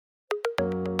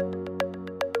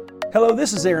Hello,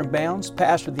 this is Aaron Bounds,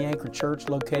 pastor of the Anchor Church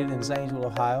located in Zanesville,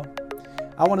 Ohio.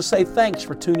 I want to say thanks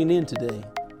for tuning in today.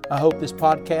 I hope this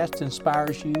podcast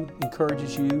inspires you,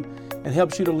 encourages you, and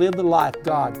helps you to live the life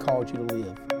God called you to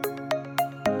live.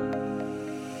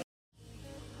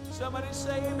 Somebody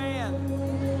say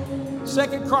amen.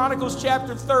 2 Chronicles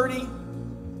chapter 30,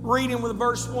 reading with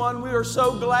verse 1. We are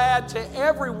so glad to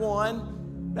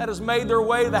everyone that has made their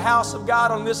way to the house of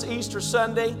God on this Easter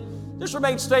Sunday. Just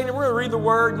remain standing. We're going to read the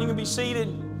Word, and you can be seated.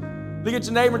 Look at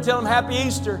your neighbor and tell them Happy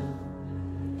Easter.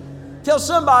 Tell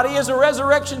somebody it's a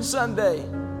Resurrection Sunday.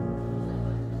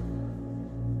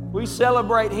 We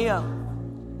celebrate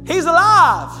Him. He's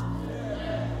alive.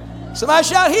 Somebody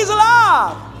shout, He's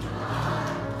alive.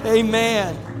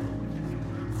 Amen.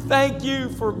 Thank you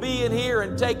for being here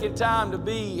and taking time to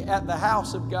be at the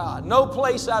house of God. No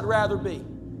place I'd rather be.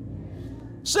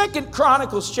 2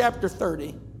 Chronicles chapter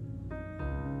 30.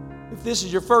 If this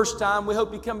is your first time, we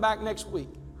hope you come back next week.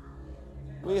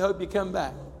 We hope you come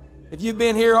back. If you've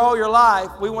been here all your life,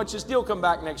 we want you to still come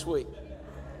back next week.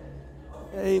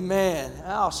 Amen.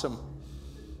 Awesome.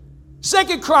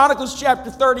 2 Chronicles chapter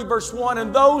 30, verse 1.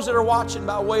 And those that are watching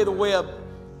by way of the web,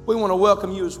 we want to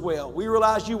welcome you as well. We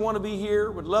realize you want to be here,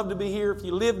 would love to be here. If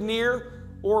you live near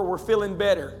or we're feeling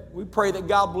better, we pray that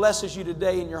God blesses you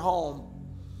today in your home.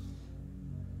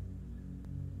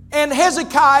 And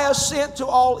Hezekiah sent to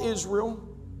all Israel,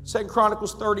 2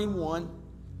 Chronicles 31.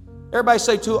 Everybody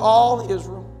say, to all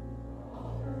Israel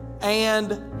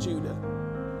and Judah.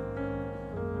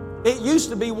 It used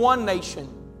to be one nation,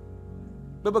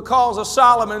 but because of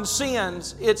Solomon's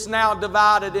sins, it's now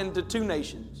divided into two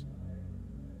nations.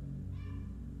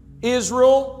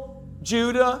 Israel,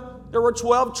 Judah, there were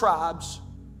 12 tribes.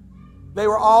 They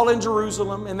were all in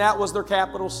Jerusalem, and that was their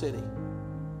capital city.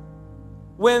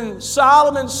 When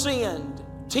Solomon sinned,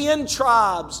 10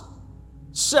 tribes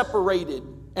separated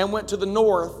and went to the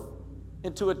north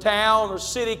into a town or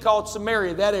city called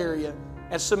Samaria, that area.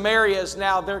 And Samaria is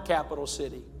now their capital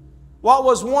city. What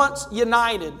was once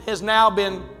united has now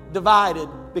been divided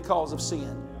because of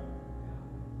sin.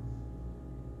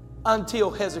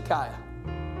 Until Hezekiah.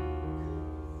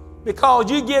 Because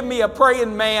you give me a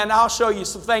praying man, I'll show you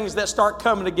some things that start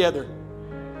coming together.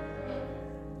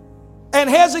 And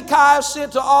Hezekiah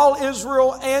sent to all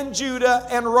Israel and Judah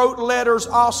and wrote letters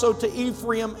also to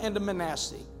Ephraim and to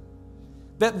Manasseh,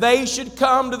 that they should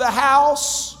come to the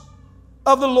house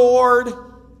of the Lord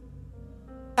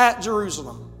at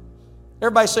Jerusalem.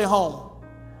 Everybody say home.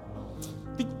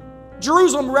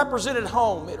 Jerusalem represented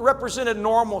home. It represented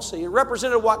normalcy. It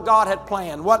represented what God had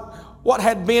planned, what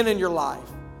had been in your life.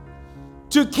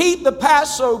 To keep the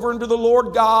Passover unto the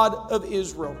Lord God of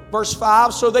Israel. Verse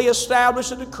 5, so they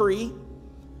established a decree,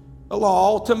 a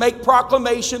law, to make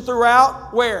proclamation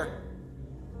throughout, where?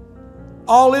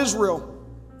 All Israel,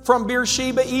 from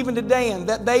Beersheba even to Dan,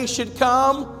 that they should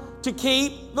come to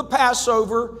keep the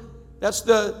Passover. That's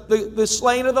the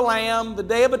slaying of the lamb, the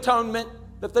Day of Atonement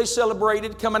that they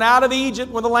celebrated, coming out of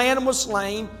Egypt when the lamb was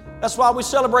slain. That's why we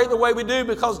celebrate the way we do,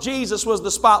 because Jesus was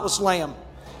the spotless lamb.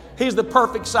 He's the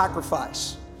perfect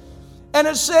sacrifice. And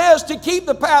it says to keep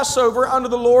the Passover unto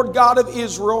the Lord God of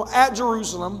Israel at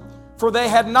Jerusalem, for they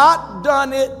had not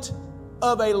done it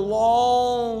of a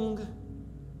long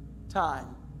time,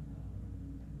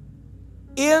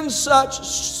 in such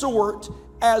sort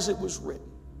as it was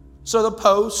written. So the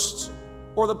post,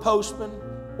 or the postman,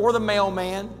 or the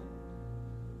mailman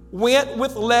went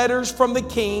with letters from the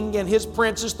king and his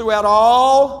princes throughout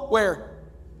all, where?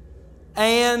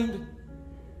 And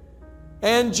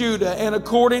Judah, and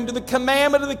according to the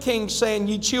commandment of the king, saying,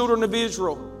 ye children of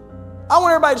Israel. I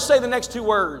want everybody to say the next two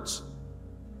words.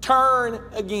 Turn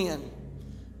again.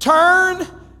 Turn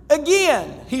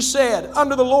again, he said,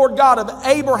 unto the Lord God of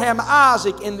Abraham,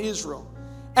 Isaac, and Israel.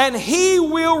 And He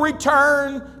will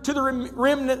return to the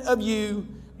remnant of you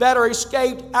that are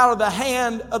escaped out of the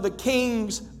hand of the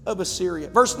kings of Assyria.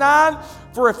 Verse 9,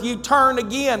 for if you turn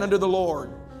again unto the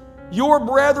Lord, your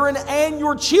brethren and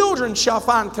your children shall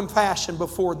find compassion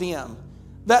before them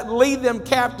that lead them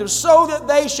captive, so that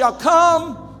they shall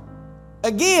come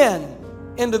again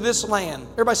into this land.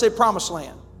 Everybody say promised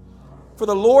land. For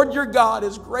the Lord your God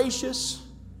is gracious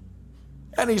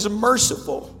and He's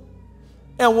merciful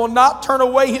and will not turn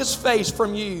away His face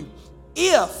from you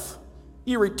if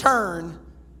you return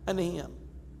unto Him.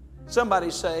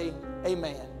 Somebody say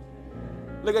amen.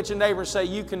 Look at your neighbor and say,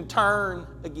 you can turn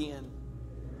again.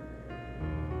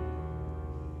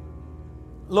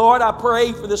 Lord, I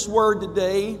pray for this word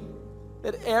today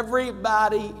that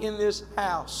everybody in this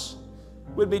house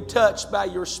would be touched by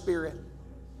your Spirit.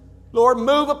 Lord,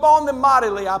 move upon them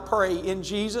mightily, I pray, in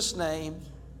Jesus' name.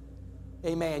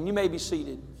 Amen. You may be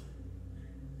seated.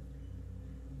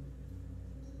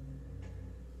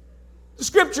 The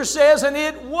scripture says, and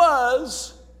it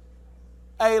was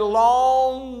a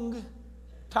long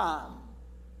time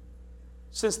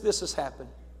since this has happened.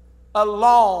 A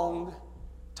long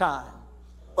time.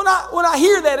 When I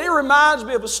hear that, it reminds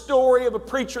me of a story of a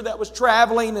preacher that was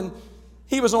traveling, and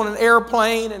he was on an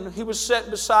airplane, and he was sitting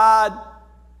beside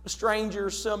a stranger,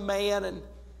 some man,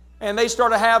 and they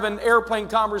started having airplane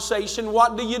conversation.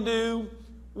 What do you do?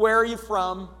 Where are you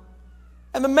from?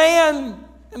 And the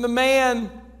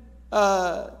man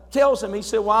tells him, he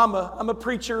said, well, I'm a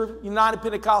preacher, United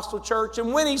Pentecostal Church.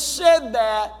 And when he said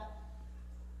that,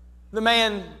 the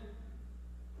man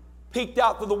peeked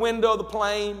out through the window of the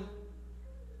plane,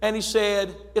 and he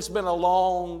said, it's been a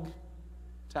long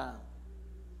time.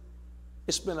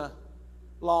 It's been a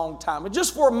long time. And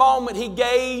just for a moment, he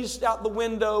gazed out the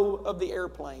window of the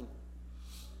airplane.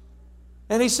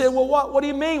 And he said, well, what do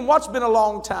you mean? What's been a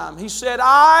long time? He said,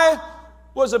 I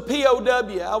was a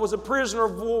POW. I was a prisoner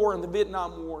of war in the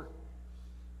Vietnam War.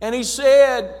 And he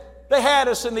said, they had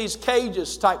us in these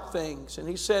cages type things. And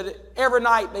he said, every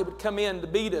night they would come in to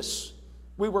beat us.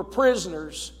 We were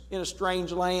prisoners in a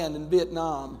strange land in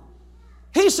Vietnam.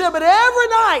 He said, but every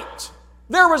night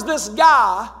there was this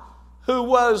guy who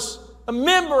was a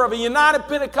member of a United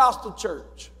Pentecostal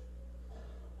church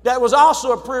that was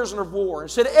also a prisoner of war.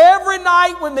 And said, every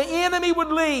night when the enemy would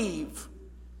leave,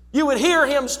 you would hear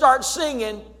him start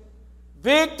singing,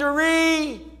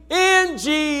 victory in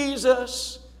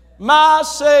Jesus, my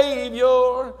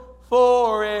Savior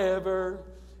forever.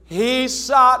 He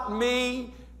sought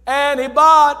me and He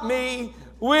bought me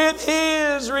with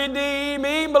His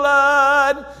redeeming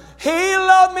blood. He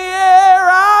loved me ere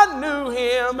I knew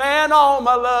Him, and all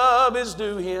my love is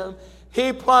due Him.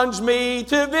 He plunged me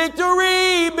to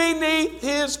victory beneath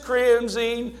His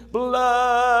crimson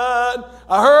blood.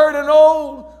 I heard an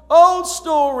old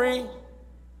story,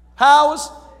 how it's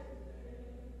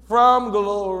from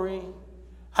glory,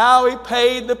 how He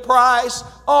paid the price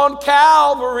on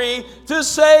Calvary to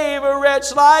save a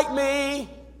wretch like me.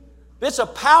 It's a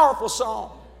powerful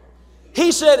song.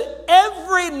 He said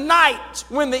every night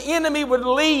when the enemy would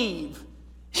leave,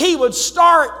 he would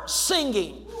start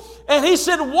singing. And he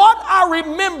said, what I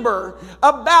remember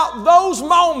about those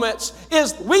moments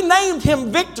is we named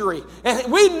him Victory.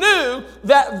 And we knew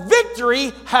that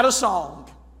Victory had a song.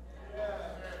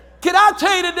 Can I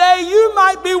tell you today, you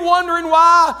might be wondering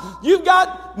why you've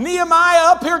got Nehemiah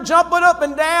up here jumping up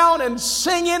and down and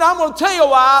singing. I'm going to tell you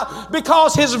why.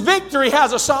 Because his victory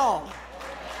has a song.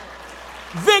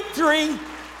 Victory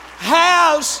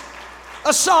has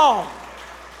a song.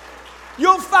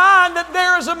 You'll find that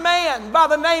there is a man by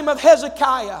the name of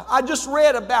Hezekiah. I just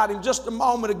read about him just a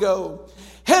moment ago.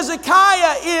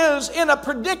 Hezekiah is in a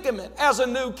predicament as a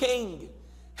new king.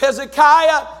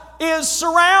 Hezekiah is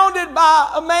surrounded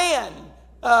by a man,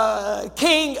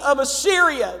 king of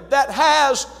Assyria, that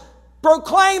has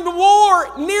proclaimed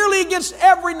war nearly against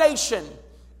every nation.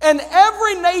 And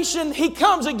every nation he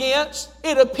comes against,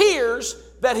 it appears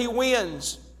that he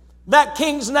wins. That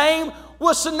king's name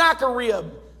was Sennacherib.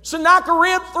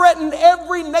 Sennacherib threatened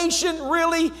every nation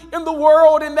really in the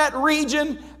world in that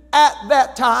region at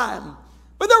that time.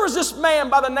 But there was this man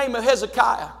by the name of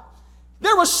Hezekiah.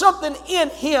 There was something in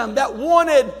him that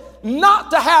wanted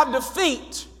not to have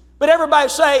defeat, but everybody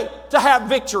say to have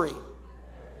victory.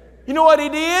 You know what he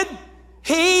did?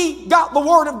 He got the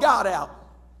word of God out.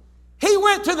 He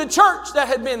went to the church that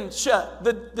had been shut,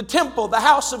 the temple, the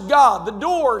house of God. The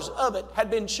doors of it had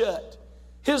been shut.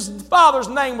 His father's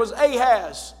name was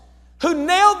Ahaz, who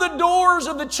nailed the doors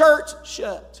of the church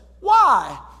shut.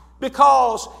 Why?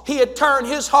 Because he had turned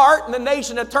his heart and the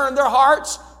nation had turned their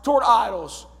hearts toward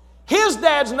idols. His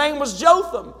dad's name was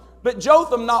Jotham, but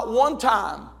Jotham not one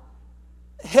time,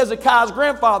 Hezekiah's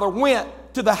grandfather, went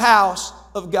to the house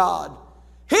of God.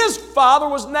 His father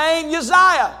was named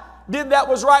Uzziah. Did that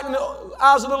was right in the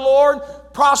eyes of the Lord.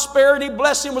 Prosperity,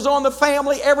 blessing was on the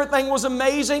family. Everything was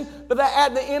amazing. But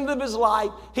at the end of his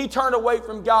life, he turned away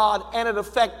from God and it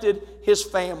affected his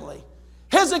family.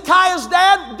 Hezekiah's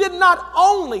dad did not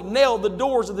only nail the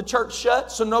doors of the church shut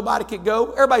so nobody could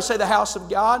go. Everybody say the house of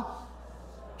God.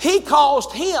 He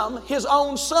caused him, his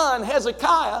own son,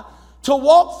 Hezekiah, to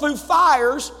walk through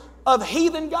fires of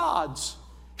heathen gods.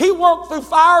 He walked through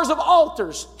fires of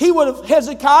altars.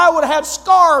 Hezekiah would have had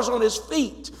scars on his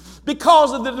feet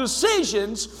because of the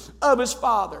decisions of his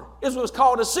father. This was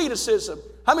called asceticism.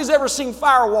 How many's ever seen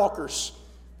firewalkers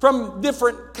from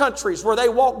different countries where they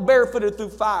walk barefooted through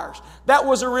fires? That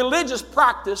was a religious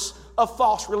practice of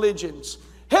false religions.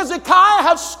 Hezekiah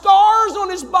had scars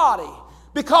on his body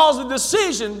because of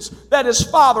decisions that his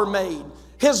father made,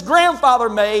 his grandfather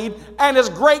made, and his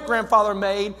great-grandfather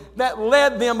made that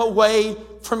led them away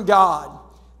from God.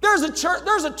 There's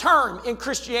a term in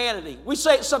Christianity. We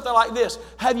say it something like this.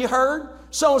 Have you heard?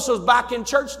 So-and-so's back in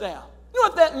church now. You know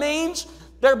what that means?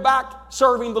 They're back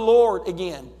serving the Lord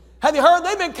again. Have you heard?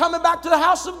 They've been coming back to the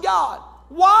house of God.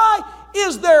 Why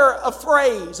is there a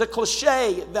phrase, a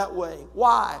cliche that way?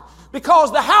 Why?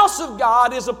 Because the house of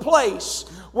God is a place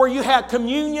where you have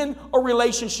communion or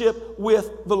relationship with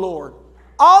the Lord.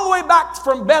 All the way back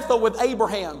from Bethel with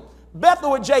Abraham,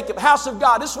 Bethel with Jacob, house of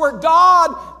God. This is where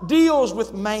God deals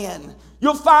with man.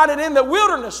 You'll find it in the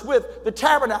wilderness with the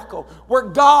tabernacle, where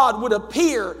God would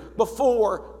appear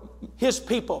before His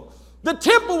people. The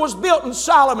temple was built in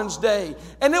Solomon's day,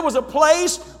 and it was a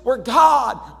place where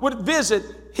God would visit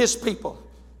His people.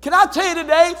 Can I tell you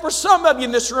today, for some of you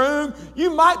in this room,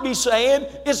 you might be saying,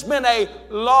 it's been a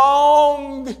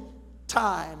long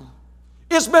time.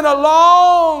 It's been a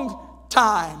long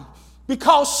time.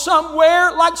 Because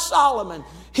somewhere, like Solomon,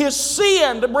 his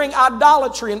sin to bring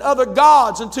idolatry and other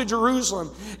gods into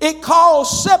Jerusalem, it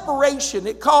caused separation.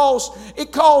 It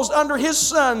caused under his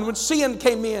son, when sin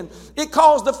came in, it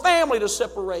caused the family to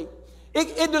separate.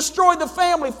 It destroyed the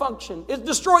family function. It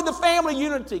destroyed the family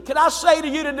unity. Can I say to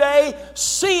you today,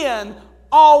 sin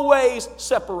always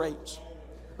separates.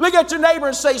 Look at your neighbor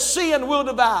and say, sin will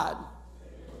divide.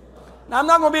 Now, I'm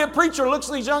not going to be a preacher who looks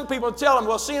at these young people and tell them,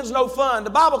 well, sin's no fun. The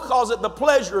Bible calls it the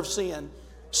pleasure of sin.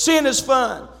 Sin is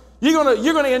fun. You're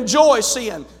going to enjoy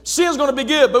sin. Sin's going to be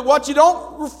good. But what you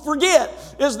don't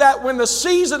forget is that when the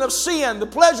season of sin, the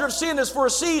pleasure of sin is for a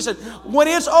season, when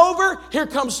it's over, here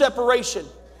comes separation.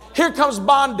 Here comes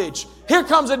bondage. Here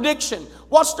comes addiction.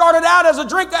 What started out as a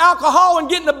drink of alcohol and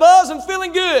getting a buzz and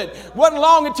feeling good wasn't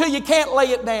long until you can't lay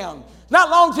it down. Not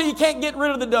long until you can't get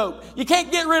rid of the dope. You can't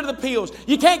get rid of the pills.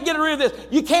 You can't get rid of this.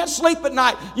 You can't sleep at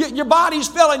night. Your body's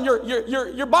failing.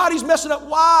 Your body's messing up.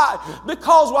 Why?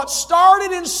 Because what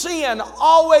started in sin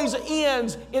always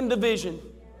ends in division.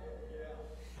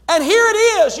 And here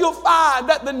it is. You'll find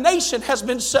that the nation has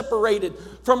been separated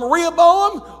from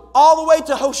Rehoboam all the way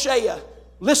to Hoshea.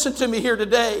 Listen to me here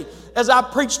today as I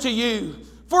preach to you.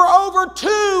 For over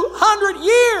 200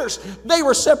 years, they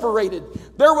were separated.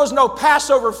 There was no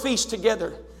Passover feast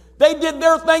together. They did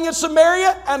their thing in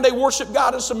Samaria, and they worshiped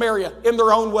God in Samaria in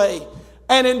their own way.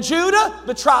 And in Judah,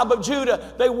 the tribe of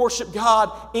Judah, they worshiped God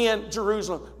in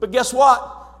Jerusalem. But guess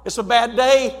what? It's a bad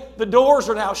day. The doors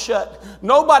are now shut.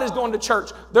 Nobody's going to church.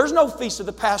 There's no feast of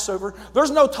the Passover. There's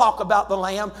no talk about the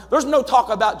Lamb. There's no talk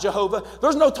about Jehovah.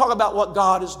 There's no talk about what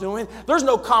God is doing. There's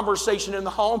no conversation in the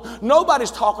home.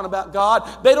 Nobody's talking about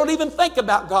God. They don't even think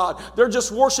about God. They're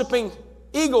just worshiping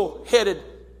eagle-headed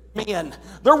men.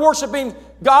 They're worshiping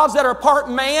gods that are part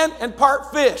man and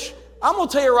part fish. I'm going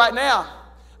to tell you right now,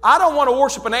 I don't want to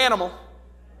worship an animal.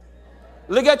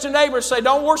 Look at your neighbor and say,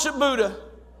 don't worship Buddha.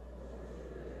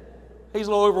 He's a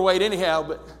little overweight anyhow,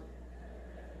 but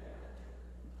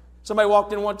somebody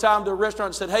walked in one time to a restaurant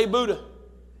and said, hey, Buddha.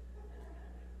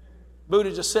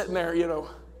 Buddha's just sitting there, you know.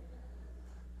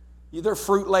 Their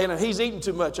fruit laying, and he's eating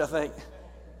too much, I think.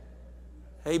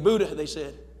 Hey, Buddha, they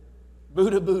said.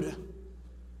 Buddha, Buddha.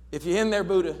 If you're in there,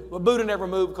 Buddha. Well, Buddha never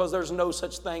moved because there's no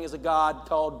such thing as a God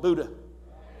called Buddha.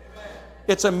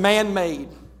 It's a man-made.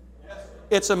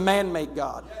 It's a man-made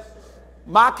God.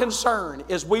 My concern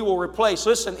is we will replace,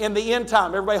 listen, in the end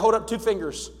time, everybody hold up two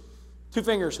fingers. Two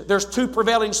fingers. There's two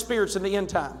prevailing spirits in the end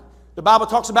time. The Bible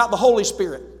talks about the Holy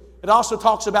Spirit. It also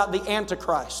talks about the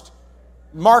Antichrist.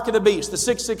 Mark of the beast, the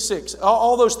 666,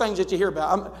 all those things that you hear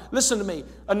about. Listen to me.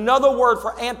 Another word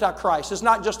for Antichrist is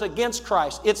not just against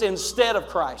Christ. It's instead of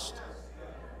Christ.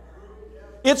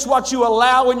 It's what you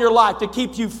allow in your life to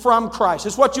keep you from Christ.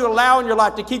 It's what you allow in your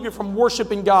life to keep you from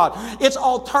worshiping God. It's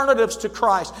alternatives to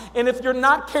Christ. And if you're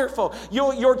not careful,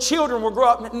 your children will grow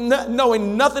up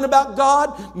knowing nothing about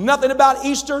God, nothing about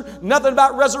Easter, nothing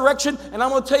about resurrection. And I'm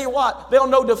going to tell you what, they'll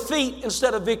know defeat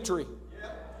instead of victory.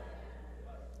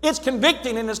 It's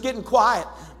convicting and it's getting quiet,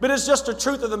 but it's just the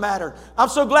truth of the matter. I'm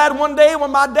so glad one day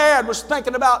when my dad was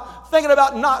thinking about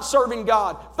not serving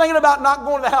God, thinking about not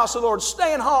going to the house of the Lord,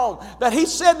 staying home, that he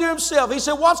said to himself, he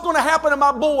said, what's going to happen to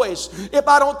my boys if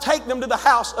I don't take them to the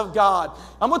house of God?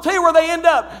 I'm going to tell you where they end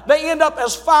up. They end up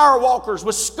as firewalkers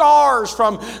with scars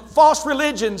from false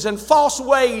religions and false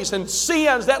ways and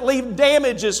sins that leave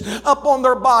damages up on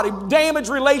their body, damaged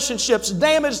relationships,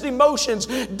 damaged emotions,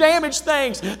 damaged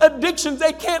things, addictions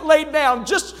they can't lay down,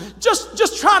 just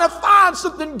trying trying to find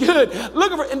something good,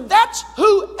 looking for, and that's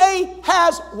who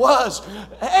Ahaz was.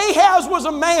 Ahaz was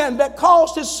a man that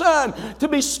caused his son to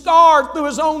be scarred through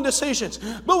his own decisions.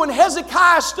 But when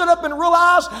Hezekiah stood up and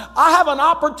realized, I have an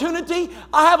opportunity,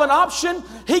 I have an option,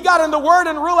 he got in the Word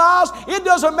and realized it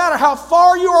doesn't matter how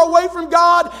far you are away from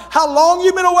God, how long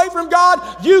you've been away from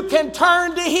God, you can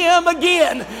turn to Him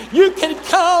again. You can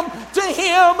come to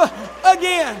Him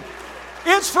again.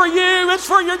 It's for you. It's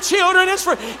for your children.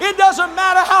 It doesn't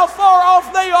matter how far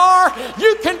off they are.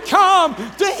 You can come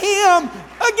to Him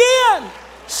again.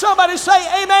 Somebody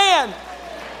say amen.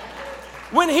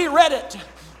 When he read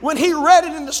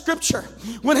it in the Scripture,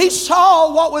 when he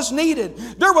saw what was needed,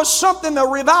 there was something, a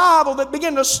revival that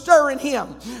began to stir in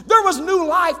him. There was new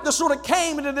life that sort of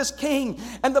came into this king.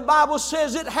 And the Bible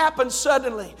says it happened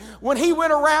suddenly. When he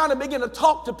went around and began to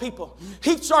talk to people,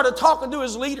 he started talking to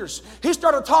his leaders. He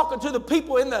started talking to the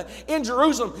people in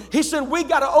Jerusalem. He said, we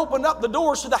got to open up the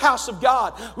doors to the house of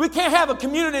God. We can't have a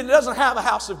community that doesn't have a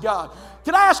house of God.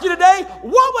 Can I ask you today,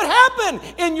 what would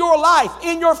happen in your life,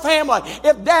 in your family,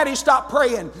 if daddy stopped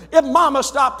praying, if mama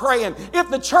stopped praying,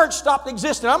 if the church stopped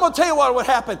existing? I'm going to tell you what would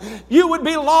happen. You would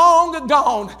be long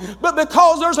gone. But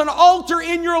because there's an altar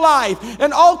in your life,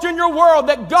 an altar in your world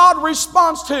that God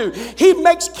responds to, He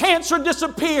makes cancer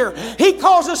disappear. He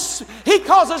causes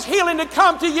healing to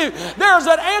come to you. There's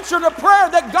an answer to prayer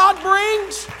that God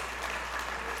brings.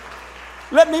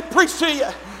 Let me preach to you.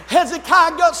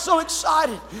 Hezekiah got so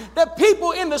excited that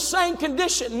people in the same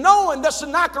condition, knowing that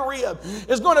Sennacherib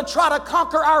is going to try to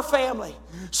conquer our family.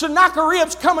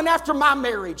 Sennacherib's coming after my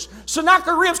marriage.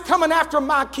 Sennacherib's coming after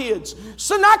my kids.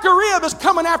 Sennacherib is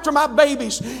coming after my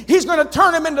babies. He's going to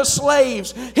turn them into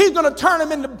slaves. He's going to turn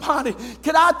them into bondage.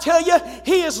 Can I tell you,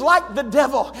 he is like the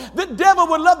devil. The devil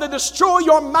would love to destroy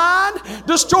your mind,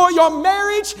 destroy your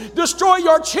marriage, destroy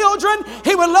your children.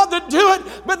 He would love to do it.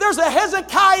 But there's a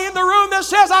Hezekiah in the room that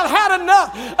says, I've had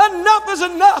enough. Enough is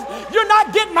enough. You're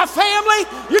not getting my family.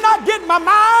 You're not getting my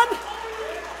mind.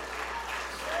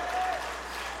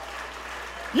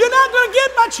 You're not going to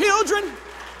get my children.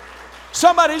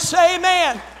 Somebody say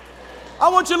amen. I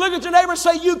want you to look at your neighbor and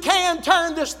say, you can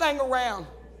turn this thing around.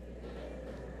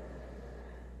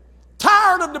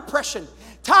 Tired of depression,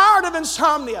 tired of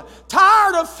insomnia,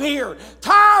 tired of fear,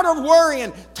 tired of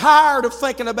worrying, tired of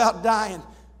thinking about dying.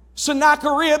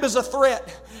 Sennacherib is a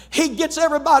threat. He gets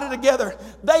everybody together.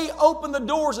 They open the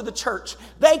doors of the church.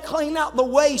 They clean out the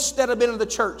waste that have been in the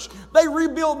church. They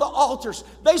rebuild the altars.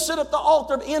 They set up the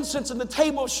altar of incense and the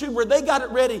table of shewbread. They got it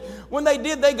ready. When they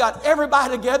did, they got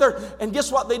everybody together. And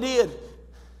guess what they did?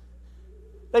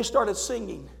 They started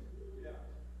singing.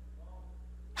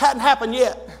 Hadn't happened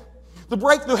yet. The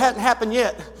breakthrough hadn't happened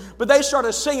yet. But they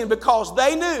started singing because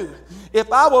they knew,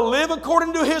 if I will live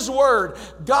according to His word,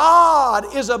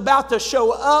 God is about to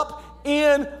show up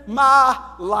in my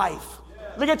life.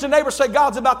 Look at your neighbor and say,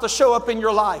 God's about to show up in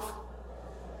your life.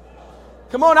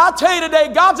 Come on, I'll tell you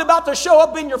today, God's about to show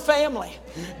up in your family.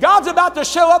 God's about to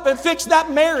show up and fix that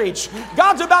marriage.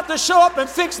 God's about to show up and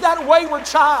fix that wayward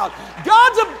child.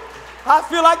 I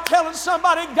feel like telling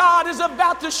somebody, God is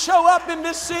about to show up in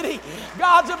this city.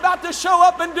 God's about to show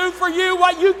up and do for you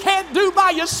what you can't do by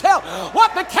yourself,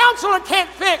 what the counselor can't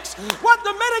fix, what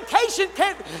the medication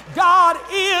can't. God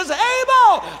is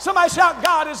able. Somebody shout,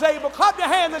 God is able. Clap your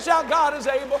hands and shout, God is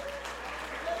able.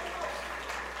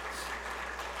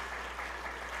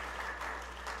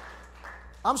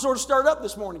 I'm sort of stirred up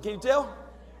this morning. Can you tell?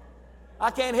 I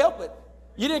can't help it.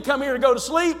 You didn't come here to go to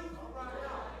sleep.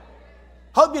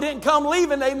 Hope you didn't come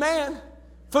leaving, amen.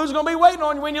 Food's going to be waiting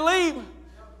on you when you leave.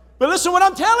 But listen, what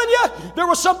I'm telling you, there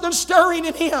was something stirring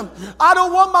in him. I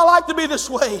don't want my life to be this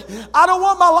way. I don't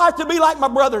want my life to be like my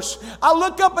brothers. I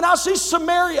look up and I see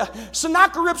Samaria.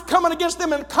 Sennacherib's coming against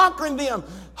them and conquering them.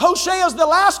 Hoshea is the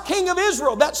last king of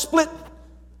Israel. That split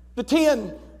the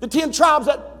 10 tribes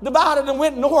that divided and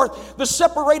went north. The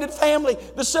separated family,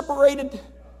 the separated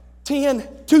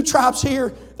 2 tribes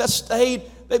here that stayed.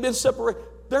 They've been separated.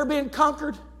 They're being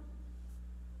conquered.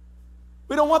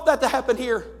 We don't want that to happen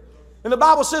here. And the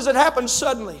Bible says it happened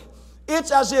suddenly.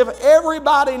 It's as if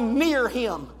everybody near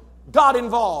him got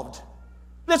involved.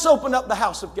 Let's open up the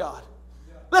house of God.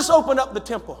 Let's open up the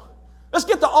temple. Let's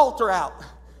get the altar out.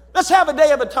 Let's have a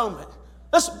day of atonement.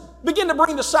 Let's begin to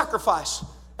bring the sacrifice.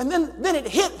 And then it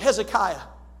hit Hezekiah.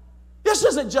 This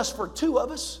isn't just for 2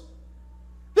 of us.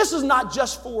 This is not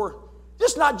just for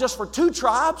 2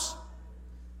 tribes.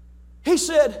 He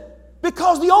said,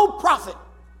 because the old prophet,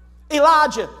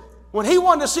 Elijah, when he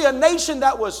wanted to see a nation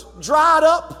that was dried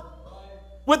up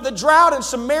with the drought in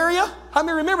Samaria, how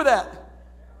many remember that?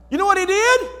 You know what he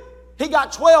did? He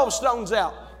got 12 stones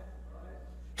out.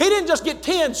 He didn't just get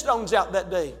 10 stones out that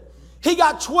day. He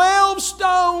got 12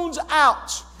 stones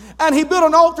out. And he built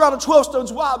an altar out of 12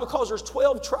 stones. Why? Because there's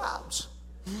 12 tribes.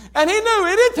 And he knew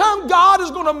anytime God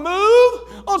is going to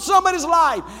move on somebody's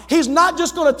life, He's not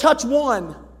just going to touch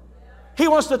one. He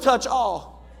wants to touch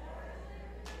all.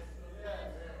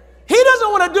 He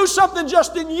doesn't want to do something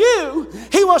just in you.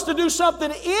 He wants to do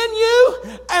something in you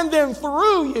and then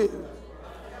through you.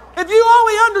 If you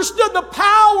only understood the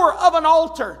power of an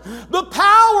altar, the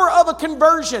power of a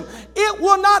conversion, it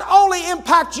will not only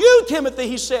impact you, Timothy,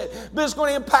 he said, but it's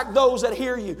going to impact those that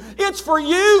hear you. It's for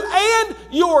you and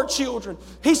your children.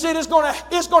 He said it's going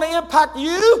to impact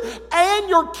you and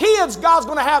your kids. God's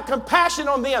going to have compassion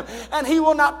on them, and He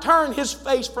will not turn His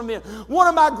face from them. One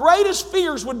of my greatest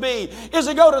fears would be is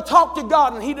to go to talk to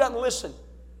God and He doesn't listen.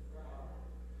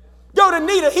 Go to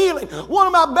need a healing. One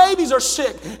of my babies are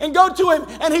sick, and go to Him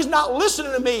and He's not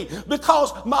listening to me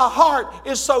because my heart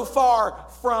is so far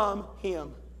from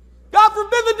Him. God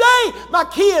forbid the day my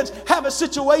kids have a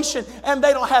situation and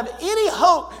they don't have any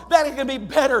hope that it can be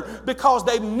better because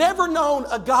they've never known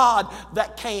a God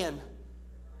that can.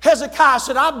 Hezekiah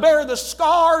said, I bear the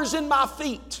scars in my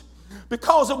feet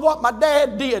because of what my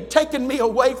dad did, taking me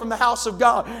away from the house of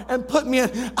God and put me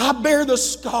in. I bear the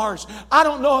scars. I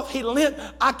don't know if he lent.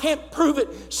 I can't prove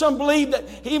it. Some believe that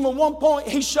even at one point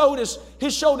he showed his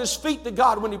feet to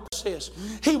God when he processed.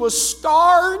 He was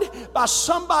scarred by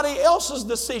somebody else's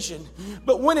decision.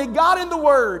 But when he got in the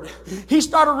Word, he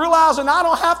started realizing I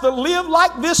don't have to live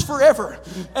like this forever.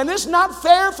 And it's not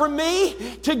fair for me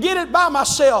to get it by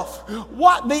myself.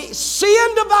 What the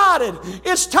sin divided,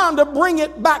 it's time to bring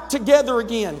it back together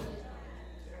again.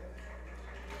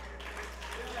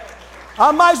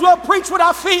 I might as well preach what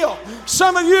I feel.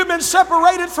 Some of you have been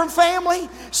separated from family,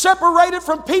 separated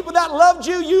from people that loved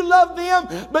you. You loved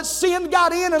them, but sin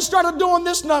got in and started doing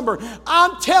this number.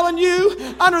 I'm telling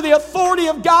you, under the authority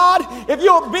of God, if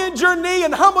you'll bend your knee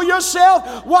and humble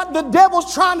yourself, what the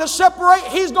devil's trying to separate,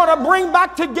 he's going to bring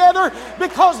back together,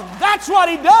 because that's what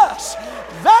he does.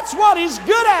 That's what he's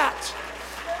good at.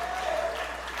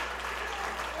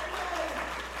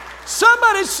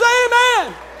 Somebody say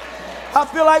amen. I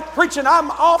feel like preaching.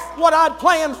 I'm off what I'd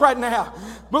planned right now.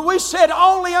 But we said,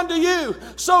 only unto you,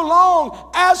 so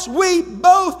long as we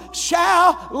both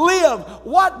shall live.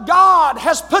 What God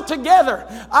has put together.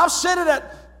 I've said it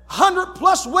at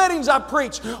 100+ weddings I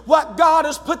preach. What God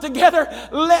has put together,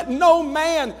 let no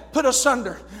man put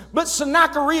asunder. But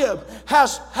Sennacherib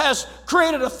has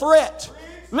created a threat.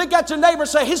 Look at your neighbor and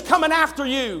say, he's coming after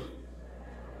you.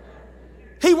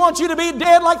 He wants you to be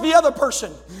dead like the other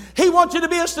person. He wants you to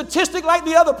be a statistic like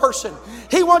the other person.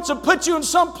 He wants to put you in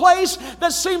some place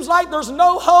that seems like there's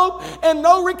no hope and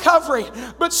no recovery.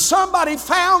 But somebody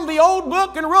found the old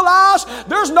book and realized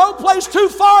there's no place too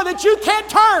far that you can't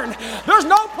turn. There's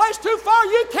no place too far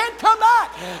you can't come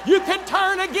back. You can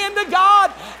turn again to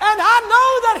God, and I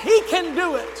know that He can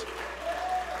do it.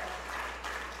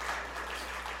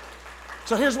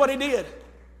 So here's what he did.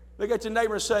 Look at your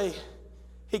neighbor and say,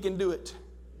 He can do it.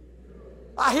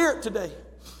 I hear it today.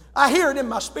 I hear it in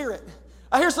my spirit.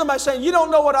 I hear somebody saying, you don't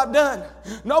know what I've done.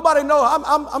 Nobody knows.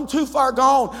 I'm too far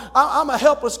gone. I'm a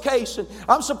helpless case. And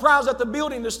I'm surprised that the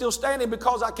building is still standing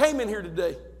because I came in here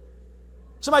today.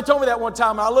 Somebody told me that one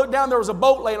time, and I looked down, there was a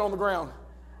boat laying on the ground.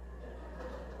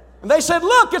 And they said,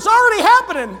 look, it's already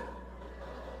happening.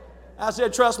 I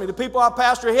said, trust me, the people I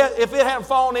pastor, if it hadn't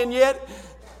fallen in yet,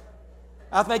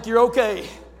 I think you're okay.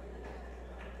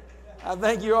 I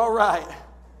think you're all right.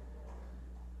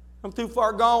 I'm too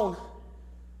far gone.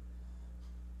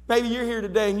 Maybe you're here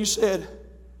today and you said,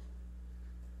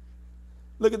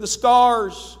 look at the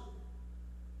scars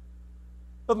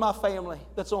of my family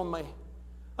that's on me.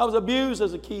 I was abused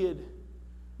as a kid,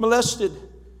 molested,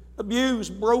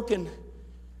 abused, broken.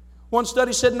 One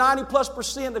study said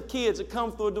 90+% of kids that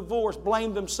come through a divorce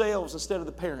blame themselves instead of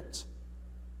the parents.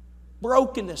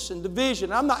 Brokenness and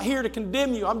division. I'm not here to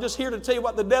condemn you. I'm just here to tell you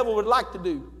what the devil would like to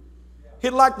do. He'd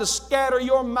like to scatter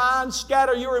your mind,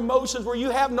 scatter your emotions where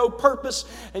you have no purpose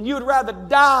and you would rather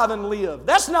die than live.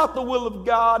 That's not the will of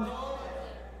God.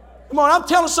 Come on, I'm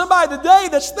telling somebody today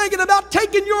that's thinking about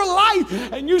taking your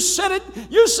life, and you said it 3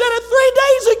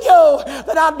 days ago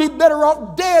that I'd be better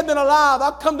off dead than alive.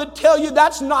 I've come to tell you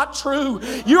that's not true.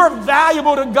 You're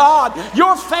valuable to God.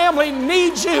 Your family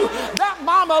needs you. That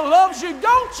mama loves you.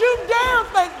 Don't you dare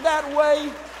think that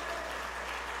way.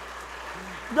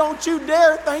 Don't you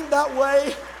dare think that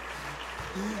way.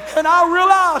 And I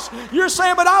realize you're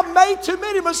saying, but I've made too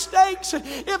many mistakes.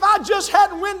 If I just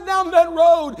hadn't went down that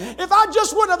road, if I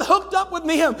just wouldn't have hooked up with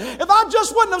them, if I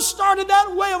just wouldn't have started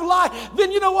that way of life,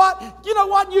 then you know what?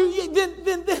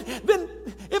 Then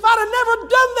If I'd have never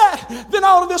done that, then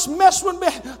all of this mess would be.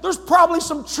 There's probably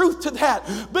some truth to that.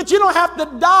 But you don't have to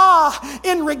die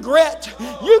in regret.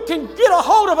 You can get a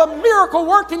hold of a miracle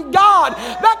working God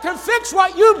that can fix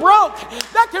what you broke,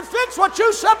 that can fix what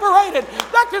you separated,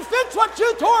 that can fix what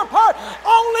you tore apart.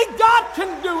 Only God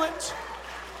can do it.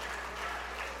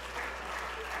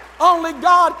 Only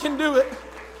God can do it.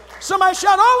 Somebody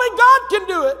shout, only God can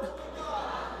do it.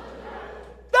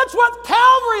 That's what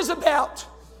Calvary is about.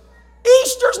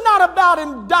 Easter's not about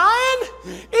him dying.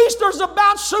 Easter's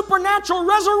about supernatural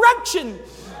resurrection.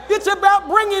 It's about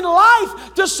bringing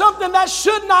life to something that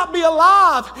should not be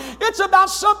alive. It's about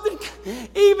something,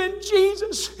 even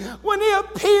Jesus, when he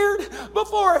appeared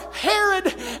before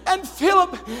Herod and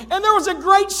Philip, and there was a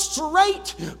great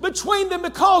strait between them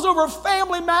because over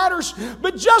family matters.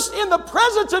 But just in the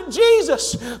presence of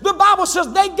Jesus, the Bible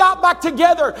says they got back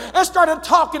together and started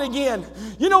talking again.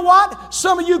 You know what?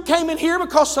 Some of you came in here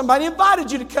because somebody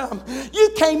invited you to come.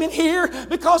 You came in here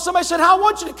because somebody said, I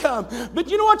want you to come. But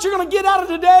you know what you're going to get out of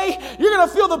today? You're going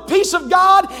to feel the peace of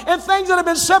God, and things that have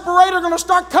been separated are going to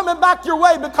start coming back your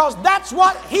way, because that's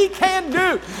what he can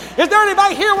do. Is there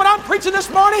anybody here when I'm preaching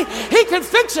this morning? He can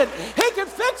fix it. He can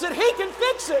fix it. He can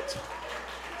fix it.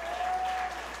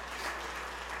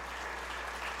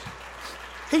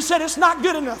 He said, it's not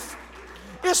good enough.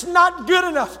 It's not good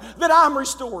enough that I'm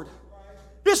restored.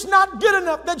 It's not good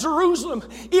enough that Jerusalem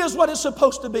is what it's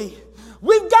supposed to be.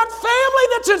 We've got family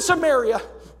that's in Samaria.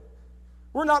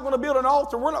 We're not going to build an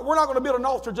altar. We're not going to build an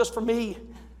altar just for me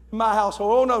and my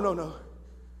household. Oh, no.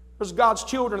 There's God's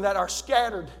children that are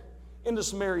scattered into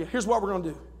Samaria. Here's what we're going to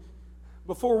do.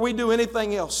 Before we do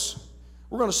anything else,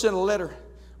 we're going to send a letter.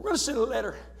 We're going to send a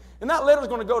letter. And that letter is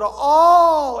going to go to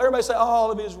all, everybody say all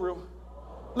of Israel.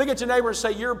 Look at your neighbor and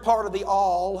say, you're part of the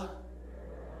all.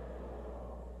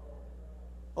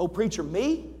 Oh, preacher,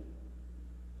 me?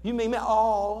 You mean me?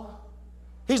 All.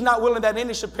 He's not willing that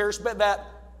any should perish, but that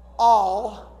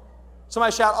all,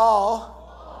 somebody shout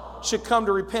all, should come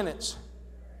to repentance.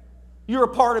 You're a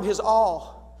part of his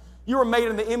all. You were made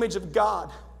in the image of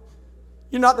God.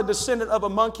 You're not the descendant of a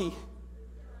monkey.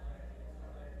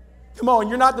 Come on,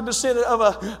 you're not the descendant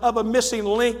of a missing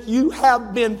link. You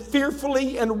have been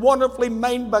fearfully and wonderfully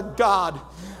made by God.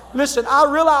 Listen, I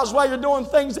realize why you're doing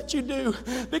things that you do,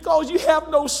 because you have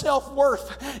no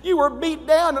self-worth. You were beat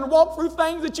down and walked through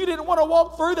things that you didn't want to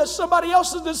walk through, that somebody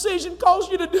else's decision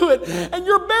caused you to do it. And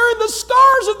you're bearing the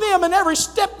scars of them, and every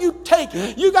step you take,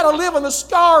 you got to live in the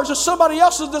scars of somebody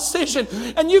else's decision.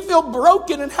 And you feel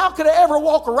broken, and how could I ever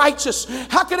walk righteous?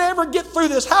 How could I ever get through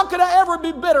this? How could I ever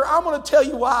be better? I'm going to tell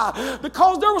you why.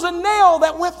 Because there was a nail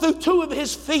that went through two of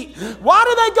his feet. Why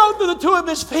did they go through the two of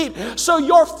his feet? So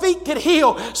your feet could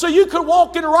heal. So you could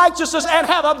walk in righteousness and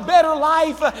have a better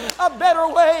life, a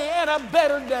better way, and a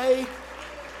better day.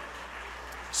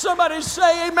 Somebody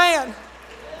say amen.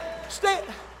 Stand.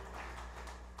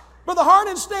 Brother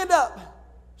Harden, stand up.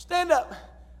 Stand up.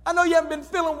 I know you haven't been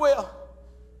feeling well.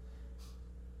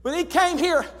 When he came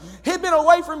here, he'd been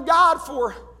away from God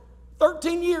for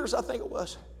 13 years, I think it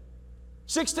was.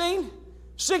 16?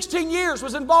 16 years,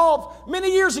 was involved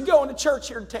many years ago in the church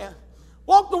here in town.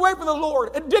 Walked away from the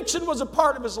Lord. Addiction was a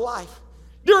part of his life.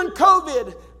 During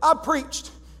COVID, I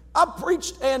preached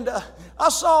and I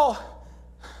saw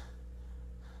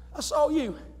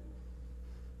you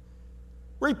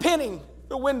repenting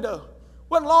the window.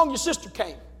 Wasn't long your sister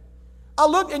came. I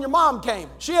looked and your mom came.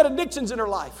 She had addictions in her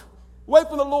life. Away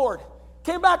from the Lord.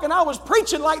 Came back and I was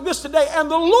preaching like this today, and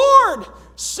the Lord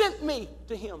sent me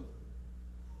to him.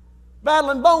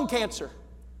 Battling bone cancer.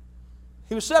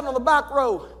 He was sitting on the back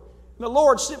row. The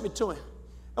Lord sent me to him.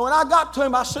 And when I got to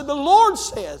him, I said, the Lord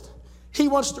says he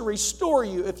wants to restore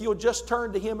you if you'll just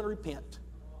turn to him and repent.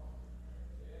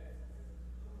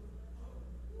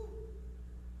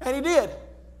 And he did.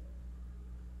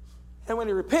 And when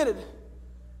he repented,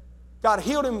 God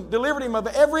healed him, delivered him of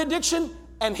every addiction,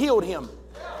 and healed him.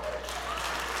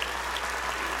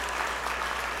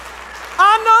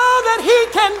 I know that he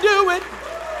can do it.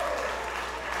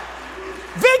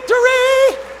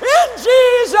 Victory in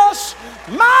Jesus,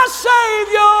 my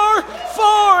Savior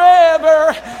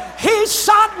forever. He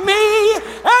sought me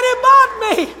and he bought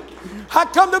me. I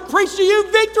come to preach to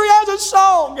you victory as a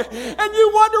song. And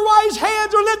you wonder why his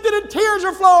hands are lifted and tears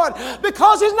are flowing.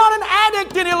 Because he's not an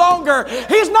addict any longer.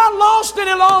 He's not lost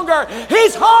any longer.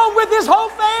 He's home with his whole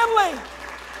family.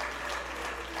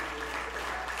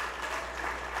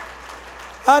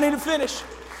 I need to finish.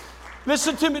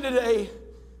 Listen to me today.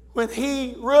 When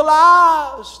he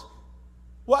realized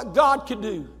what God could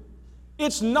do,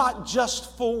 it's not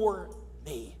just for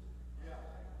me.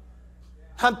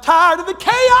 I'm tired of the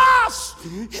chaos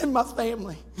in my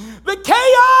family, the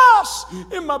chaos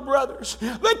in my brothers,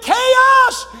 the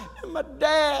chaos in my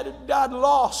dad who died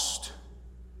lost.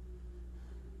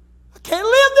 I can't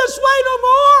live this way no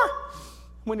more.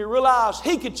 When he realized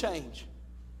he could change,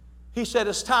 he said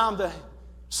it's time to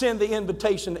send the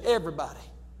invitation to everybody,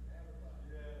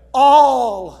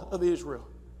 all of Israel.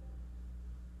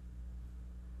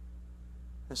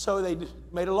 And so they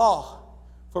made a law.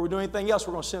 Before we do anything else,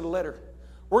 we're going to send a letter.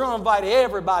 We're going to invite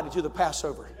everybody to the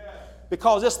Passover,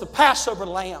 because it's the Passover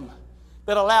lamb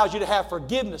that allows you to have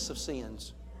forgiveness of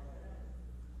sins.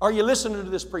 Are you listening to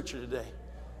this preacher today?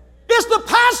 It's the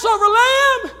Passover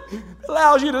lamb that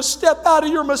allows you to step out of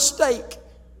your mistake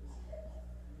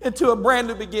into a brand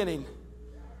new beginning.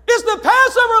 It's the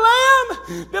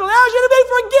Passover lamb that allows you to be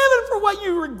forgiven for what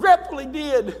you regretfully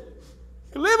did.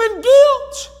 You live in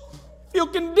guilt. Feel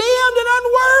condemned and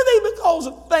unworthy because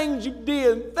of things you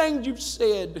did, things you've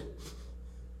said.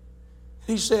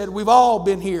 He said, we've all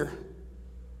been here.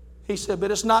 He said,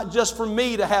 but it's not just for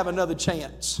me to have another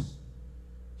chance.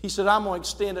 He said, I'm going to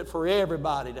extend it for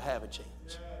everybody to have a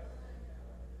chance.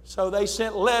 So they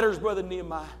sent letters, Brother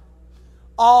Nehemiah,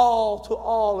 all to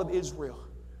all of Israel.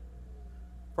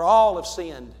 For all have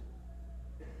sinned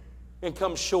and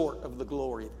come short of the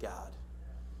glory of God.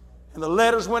 And the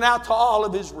letters went out to all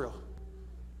of Israel.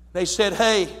 They said,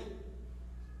 hey,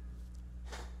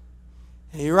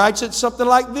 and he writes it something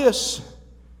like this.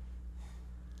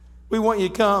 We want you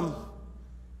to come.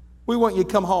 We want you to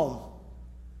come home.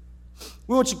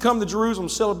 We want you to come to Jerusalem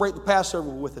and celebrate the Passover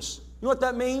with us. You know what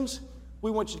that means?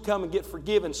 We want you to come and get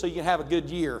forgiven so you can have a good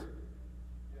year.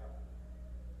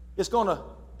 It's going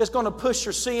to push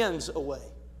your sins away.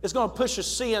 It's going to push your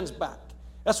sins back.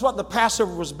 That's what the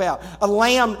Passover was about. A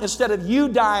lamb, instead of you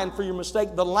dying for your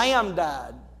mistake, the lamb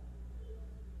died.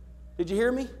 Did you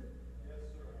hear me?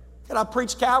 Can I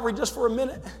preach Calvary just for a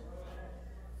minute?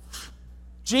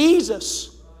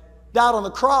 Jesus died on the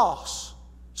cross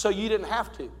so you didn't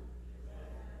have to.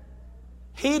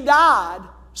 He died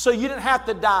so you didn't have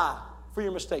to die for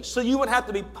your mistakes. So you wouldn't have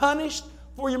to be punished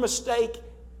for your mistake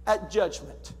at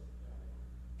judgment.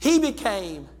 He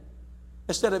became,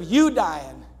 instead of you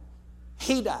dying,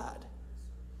 he died.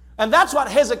 And that's what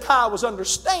Hezekiah was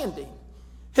understanding.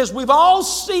 Is we've all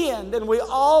sinned and we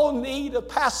all need a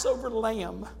Passover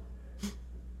lamb.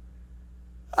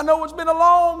 I know it's been a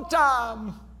long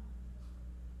time.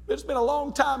 But it's been a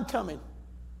long time coming.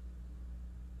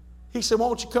 He said,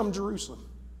 won't you come to Jerusalem?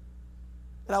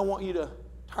 And I want you to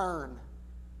turn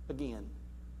again.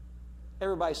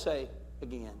 Everybody say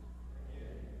again.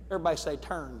 Everybody say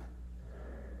turn.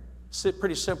 It's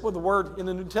pretty simple. The word in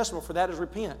the New Testament for that is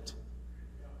repent.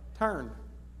 Turn.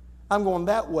 I'm going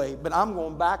that way, but I'm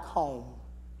going back home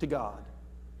to God.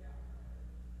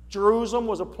 Jerusalem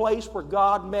was a place where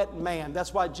God met man.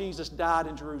 That's why Jesus died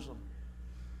in Jerusalem.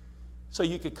 So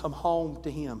you could come home to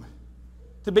Him.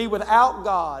 To be without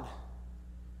God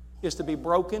is to be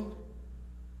broken,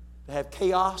 to have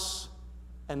chaos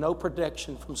and no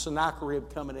protection from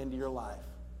Sennacherib coming into your life.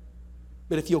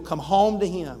 But if you'll come home to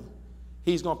Him,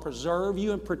 He's going to preserve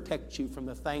you and protect you from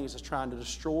the things that's trying to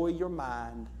destroy your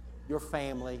mind, your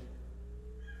family,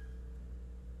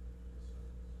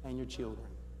 and your children.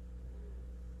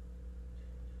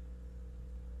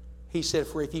 He said,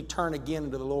 for if you turn again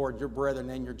to the Lord, your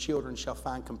brethren and your children shall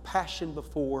find compassion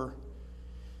before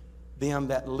them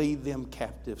that lead them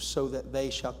captive, so that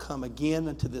they shall come again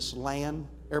into this land.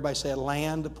 Everybody say, a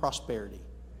land of prosperity.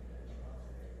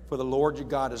 For the Lord your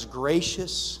God is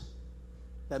gracious.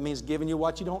 That means giving you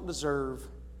what you don't deserve,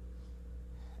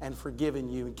 and forgiving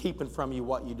you and keeping from you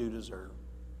what you do deserve.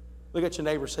 Look at your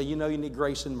neighbor and say, you know you need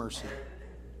grace and mercy.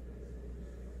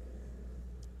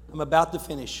 I'm about to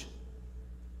finish.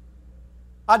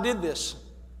 I did this.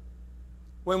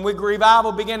 When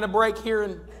revival began to break here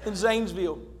in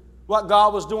Zanesville, what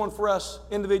God was doing for us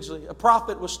individually. A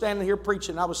prophet was standing here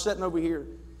preaching. I was sitting over here.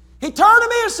 He turned to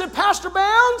me and said, Pastor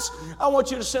Bounds, I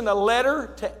want you to send a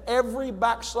letter to every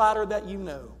backslider that you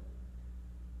know.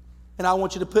 And I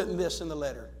want you to put this in the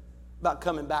letter about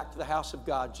coming back to the house of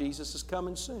God. Jesus is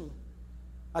coming soon.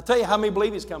 I tell you, how many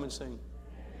believe He's coming soon?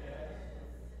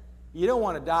 You don't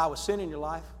want to die with sin in your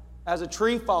life. As a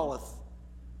tree falleth,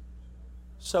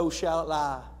 so shall it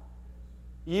lie.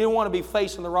 You don't want to be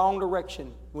facing the wrong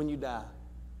direction when you die.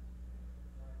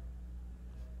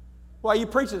 Why are you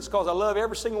preaching this? Because I love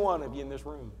every single one of you in this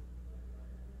room.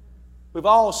 We've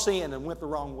all sinned and went the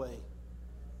wrong way.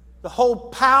 The whole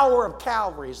power of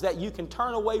Calvary is that you can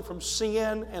turn away from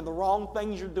sin and the wrong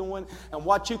things you're doing and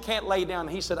what you can't lay down.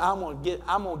 He said, I'm going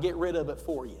to get rid of it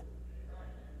for you.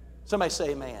 Somebody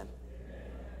say amen.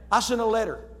 I sent a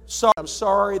letter I'm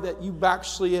sorry that you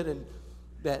backslid and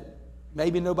that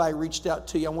maybe nobody reached out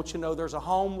to you. I want you to know there's a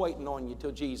home waiting on you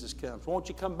till Jesus comes. Won't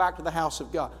you come back to the house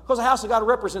of God? Because the house of God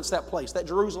represents that place, that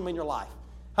Jerusalem in your life.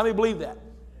 How many believe that?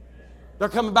 They're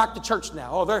coming back to church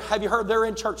now. Oh, have you heard they're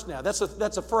in church now? That's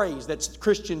a phrase. That's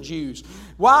Christian Jews.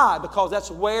 Why? Because that's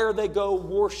where they go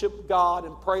worship God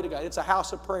and pray to God. It's a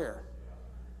house of prayer.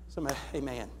 Somebody,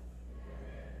 amen.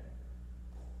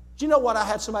 Do you know what I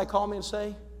had somebody call me and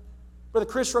say? Brother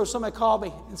Chris Rose, somebody called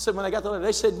me and said when I got the letter,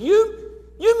 they said,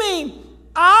 you mean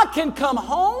I can come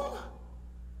home?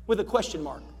 With a question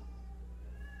mark.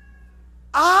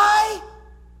 I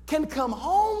can come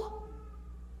home?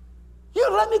 You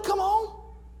would let me come home?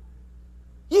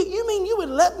 You mean you would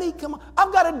let me come home?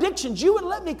 I've got addictions. You would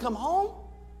let me come home?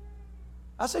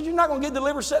 I said, you're not going to get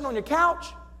delivered sitting on your couch.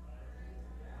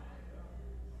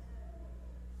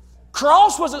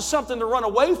 Cross wasn't something to run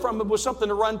away from. It was something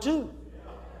to run to.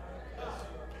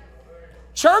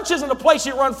 Church isn't a place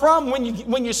you run from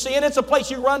when you sin. It's a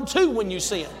place you run to when you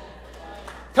sin.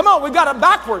 Come on, we've got it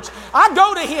backwards. I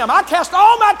go to Him. I cast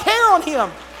all my care on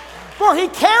Him. For He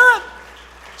careth.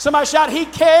 Somebody shout, He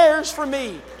cares for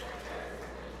me.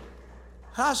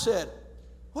 I said,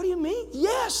 what do you mean?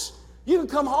 Yes, you can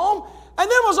come home. And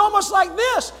then it was almost like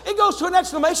this. It goes to an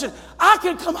exclamation. I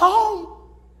can come home.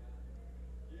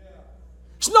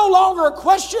 It's no longer a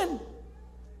question.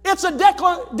 It's a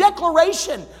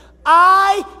declaration.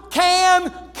 I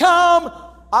can come.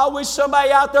 I wish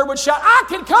somebody out there would shout, I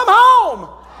can come home.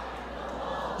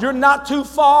 You're not too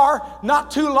far, not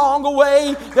too long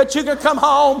away that you can come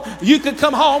home. You can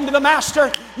come home to the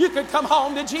Master. You can come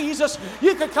home to Jesus.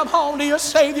 You can come home to your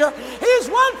Savior. He's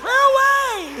one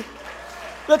prayer away.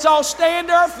 Let's all stand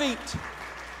to our feet.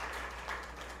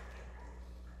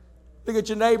 Look at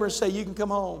your neighbor and say, you can come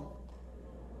home.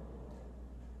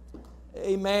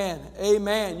 Amen.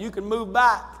 Amen. You can move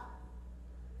back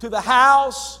to the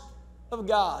house of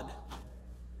God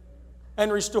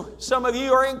and restore. Some of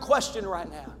you are in question right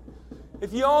now.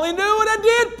 If you only knew what I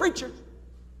did, preacher.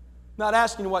 Not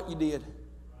asking what you did.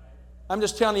 I'm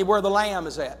just telling you where the lamb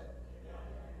is at.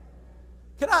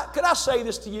 Could I say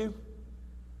this to you?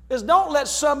 Is don't let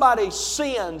somebody's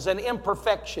sins and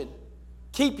imperfection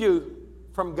keep you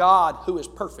from God who is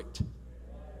perfect.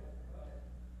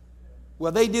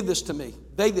 Well, they did this to me.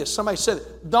 Somebody said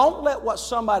it. Don't let what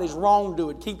somebody's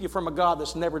wrongdoing keep you from a God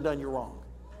that's never done you wrong.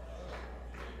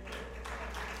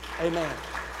 Amen.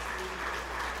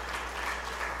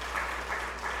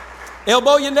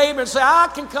 Elbow your neighbor and say, I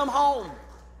can come home.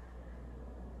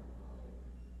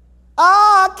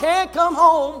 I can't come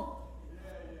home.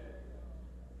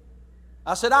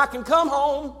 I said, I can come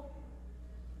home.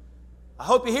 I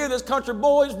hope you hear this country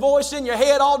boy's voice in your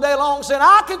head all day long saying,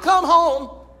 I can come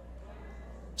home.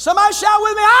 Somebody shout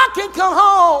with me, I can come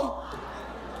home.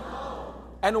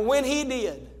 And when he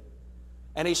did,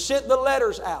 and he sent the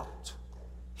letters out,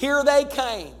 here they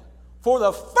came for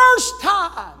the first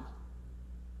time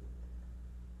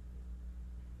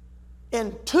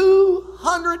in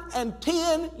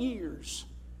 210 years.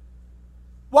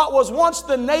 What was once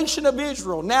the nation of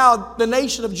Israel, now the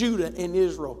nation of Judah and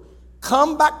Israel,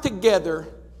 come back together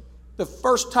the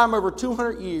first time over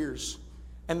 200 years,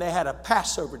 and they had a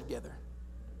Passover together.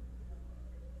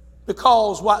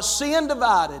 Because what sin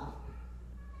divided,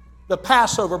 the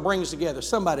Passover brings together.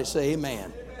 Somebody say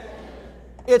amen.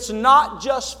 It's not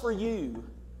just for you.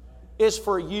 It's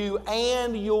for you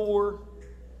and your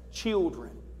children.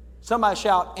 Somebody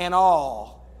shout, and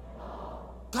all.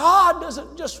 God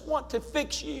doesn't just want to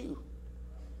fix you.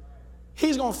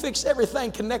 He's going to fix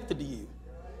everything connected to you.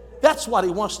 That's what He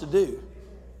wants to do.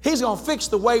 He's going to fix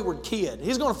the wayward kid.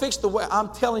 He's going to fix the way.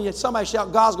 I'm telling you, somebody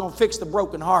shout, God's going to fix the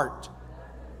broken heart.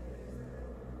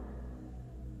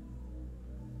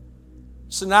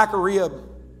 Sennacherib,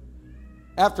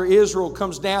 after Israel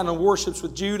comes down and worships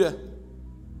with Judah,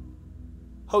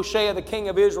 Hoshea, the king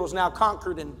of Israel, is now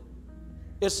conquered and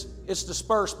it's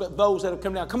dispersed, but those that have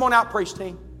come down. Come on out, praise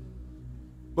team.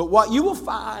 But what you will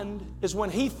find is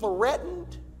when he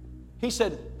threatened, he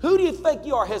said, who do you think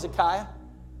you are, Hezekiah,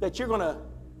 that your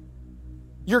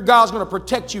God's going to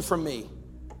protect you from me?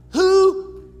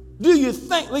 Who do you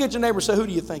think? Look at your neighbor and say, who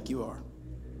do you think you are?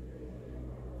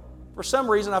 For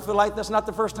some reason, I feel like that's not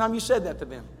the first time you said that to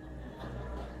them.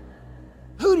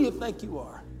 Who do you think you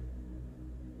are?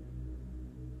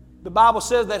 The Bible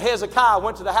says that Hezekiah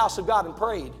went to the house of God and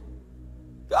prayed.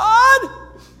 God,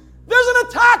 there's an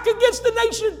attack against the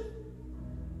nation.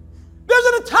 There's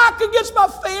an attack against my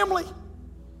family.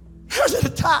 There's an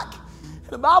attack.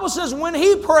 The Bible says when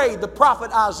he prayed, the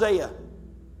prophet Isaiah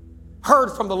heard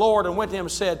from the Lord and went to him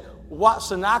and said, what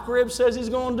Sennacherib says he's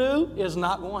going to do is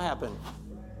not going to happen.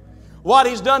 What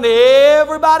He's done to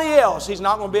everybody else, He's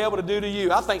not going to be able to do to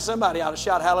you. I think somebody ought to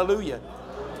shout hallelujah.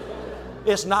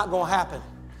 It's not going to happen.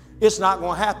 It's not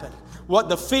going to happen. What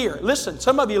the fear, listen,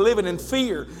 some of you living in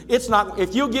fear, it's not,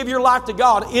 if you give your life to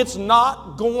God, it's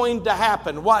not going to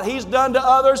happen. What He's done to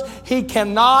others, He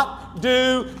cannot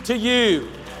do to you.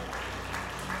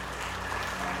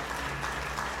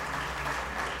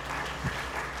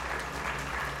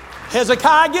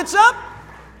 Hezekiah gets up,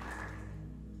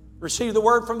 receives the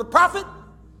word from the prophet,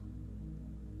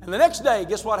 and the next day,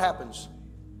 guess what happens?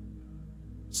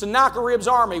 Sennacherib's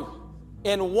army,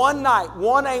 in one night,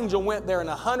 one angel went there and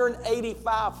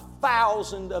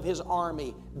 185,000 of his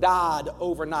army died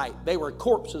overnight. They were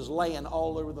corpses laying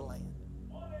all over the land.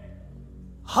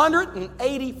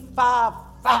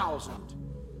 185,000.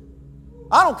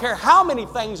 I don't care how many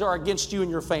things are against you and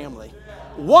your family.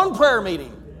 One prayer meeting.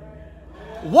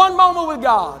 One moment with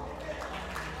God.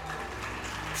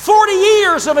 40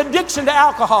 years of addiction to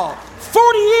alcohol.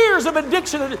 40 years of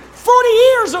addiction. 40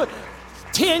 years of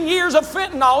 10 years of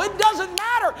fentanyl. It doesn't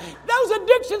matter. Those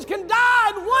addictions can die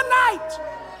in one night.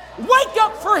 Wake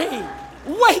up free.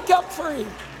 Wake up free.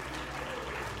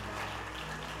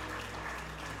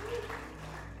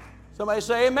 Somebody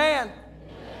say amen. Amen.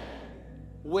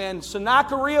 When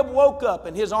Sennacherib woke up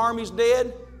and his army's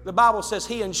dead, the Bible says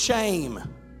he in shame,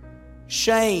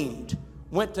 shamed,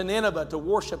 went to Nineveh to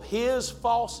worship his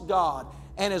false god,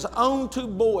 and his own two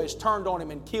boys turned on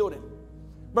him and killed him.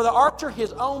 Brother Archer,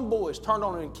 his own boys turned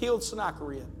on him and killed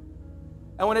Sennacherib.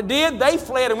 And when it did, they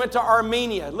fled and went to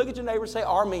Armenia. Look at your neighbor and say,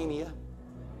 Armenia.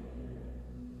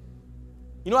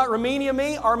 You know what Armenia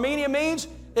means? Armenia means,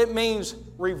 it means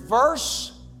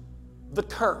reverse the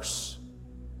curse.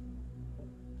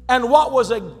 And what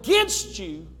was against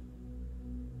you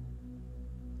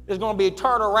is going to be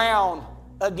turned around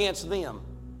against them.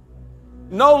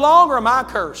 No longer am I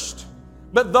cursed,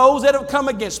 but those that have come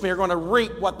against me are going to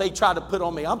reap what they try to put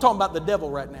on me. I'm talking about the devil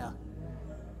right now.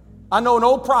 I know an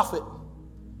old prophet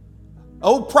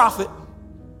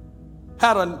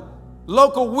had a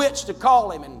local witch to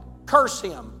call him and curse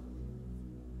him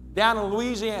down in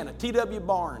Louisiana, T.W.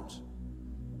 Barnes.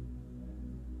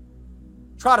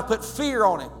 Try to put fear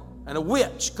on him, and a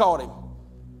witch called him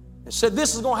and said,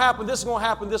 this is going to happen, this is going to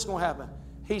happen, this is going to happen.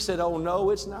 He said, oh no,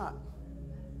 it's not.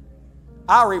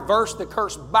 I reverse the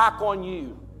curse back on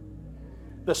you.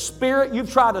 The spirit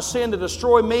you've tried to send to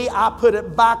destroy me, I put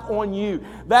it back on you.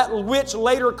 That witch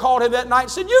later called him that night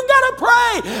and said, you got to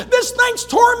pray. This thing's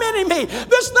tormenting me.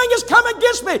 This thing has come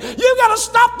against me. You got to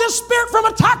stop this spirit from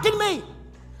attacking me.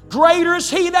 Greater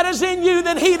is He that is in you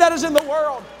than he that is in the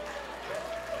world.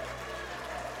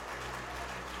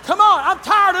 Come on, I'm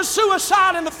tired of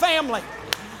suicide in the family.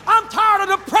 I'm tired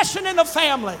of depression in the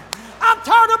family. I'm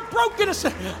tired of brokenness.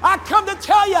 I come to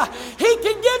tell you, He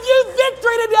can give you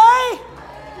victory today.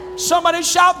 Somebody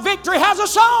shout, victory has a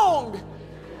song.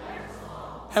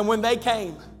 And when they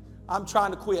came, I'm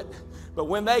trying to quit, but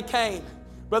when they came,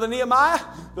 Brother Nehemiah,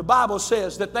 the Bible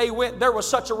says that they went, there was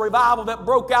such a revival that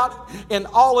broke out in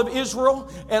all of Israel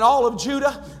and all of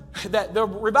Judah, that the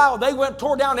revival, they went,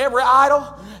 tore down every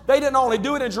idol. They didn't only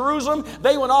do it in Jerusalem,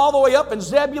 they went all the way up in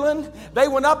Zebulun, they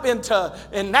went up in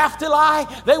Naphtali,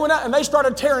 they went up and they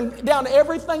started tearing down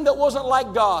everything that wasn't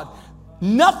like God.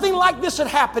 Nothing like this had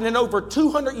happened in over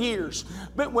 200 years.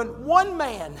 But when one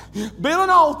man built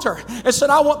an altar and said,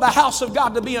 I want the house of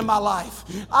God to be in my life,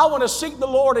 I want to seek the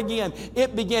Lord again,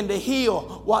 it began to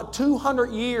heal what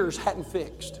 200 years hadn't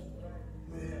fixed.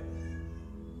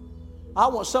 I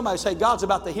want somebody to say, God's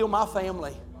about to heal my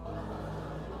family.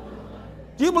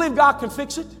 Do you believe God can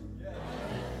fix it?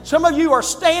 Some of you are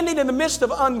standing in the midst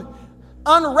of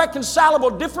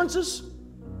unreconcilable differences.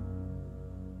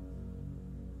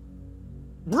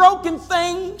 Broken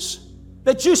things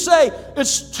that you say,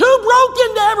 it's too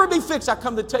broken to ever be fixed. I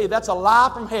come to tell you, that's a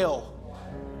lie from hell.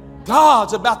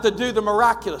 God's about to do the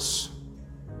miraculous.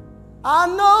 I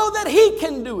know that He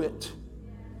can do it.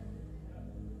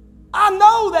 I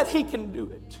know that He can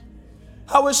do it.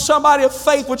 I wish somebody of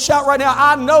faith would shout right now,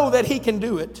 I know that He can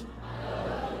do it.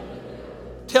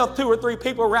 Tell 2 or 3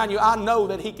 people around you, I know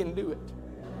that He can do it.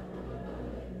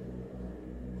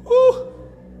 Woo.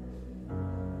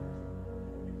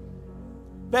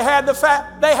 They had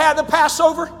the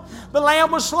Passover. The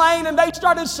lamb was slain and they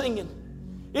started singing.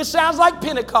 It sounds like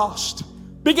Pentecost.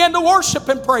 Began to worship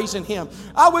and praising Him.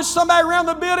 I wish somebody around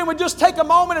the building would just take a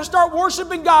moment and start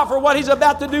worshiping God for what He's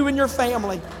about to do in your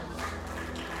family.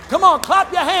 Come on,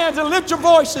 clap your hands and lift your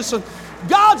voices. And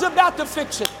God's about to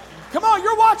fix it. Come on,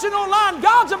 you're watching online.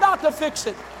 God's about to fix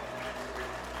it.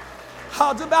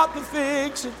 God's about to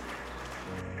fix it.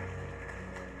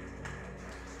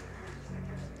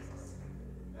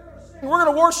 and we're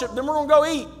going to worship, then we're going to go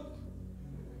eat.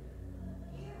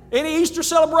 Any Easter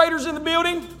celebrators in the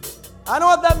building? I know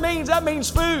what that means. That means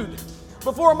food.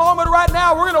 But for a moment right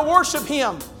now, we're going to worship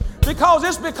Him. Because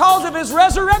it's because of His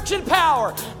resurrection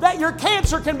power that your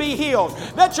cancer can be healed,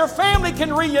 that your family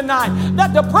can reunite,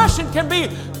 that depression can be,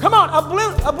 come on,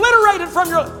 obliterated from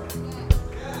your...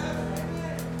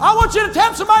 I want you to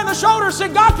tap somebody in the shoulder and say,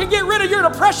 God can get rid of your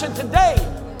depression today.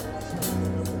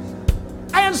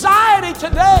 Anxiety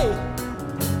today.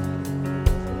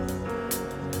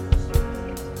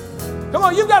 Come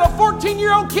on, you've got a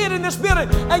 14-year-old kid in this building,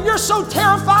 and you're so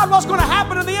terrified what's going to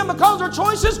happen to them because of their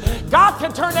choices. God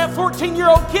can turn that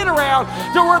 14-year-old kid around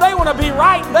to where they want to be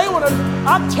right.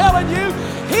 I'm telling you,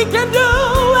 He can do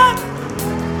it.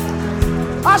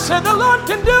 I said the Lord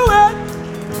can do it.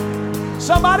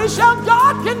 Somebody shout,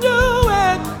 God can do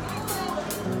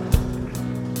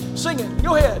it. Sing it.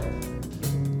 Go ahead.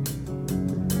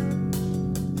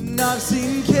 And I've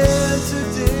seen cancer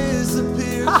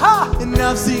disappear, and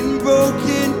I've seen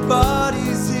broken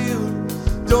bodies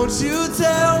healed. Don't you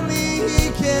tell me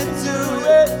He can't do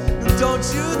it. No, don't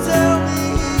you tell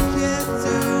me He can't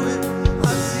do it.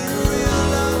 I've seen real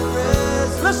love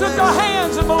resurrection. Let's lift our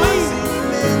hands and believe.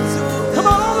 Come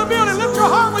on, all the building, lift your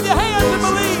heart with your hands and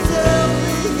believe. Tell me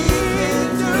He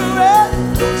can't do it.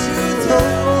 Don't you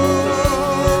tell me.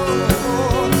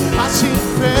 I've seen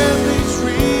families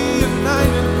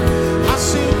reunited. I've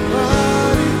seen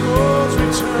prodigals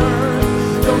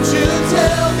return. Don't you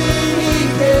tell me He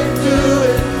can't do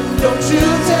it. Don't you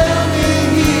tell me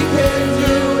He can't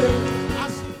do it.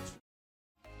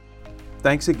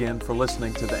 Thanks again for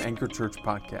listening to the Anchor Church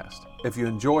podcast. If you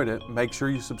enjoyed it, make sure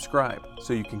you subscribe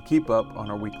so you can keep up on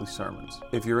our weekly sermons.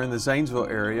 If you're in the Zanesville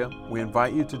area, we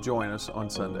invite you to join us on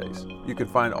Sundays. You can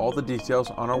find all the details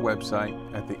on our website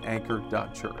at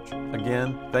theanchor.church.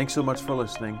 Again, thanks so much for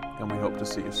listening, and we hope to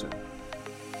see you soon.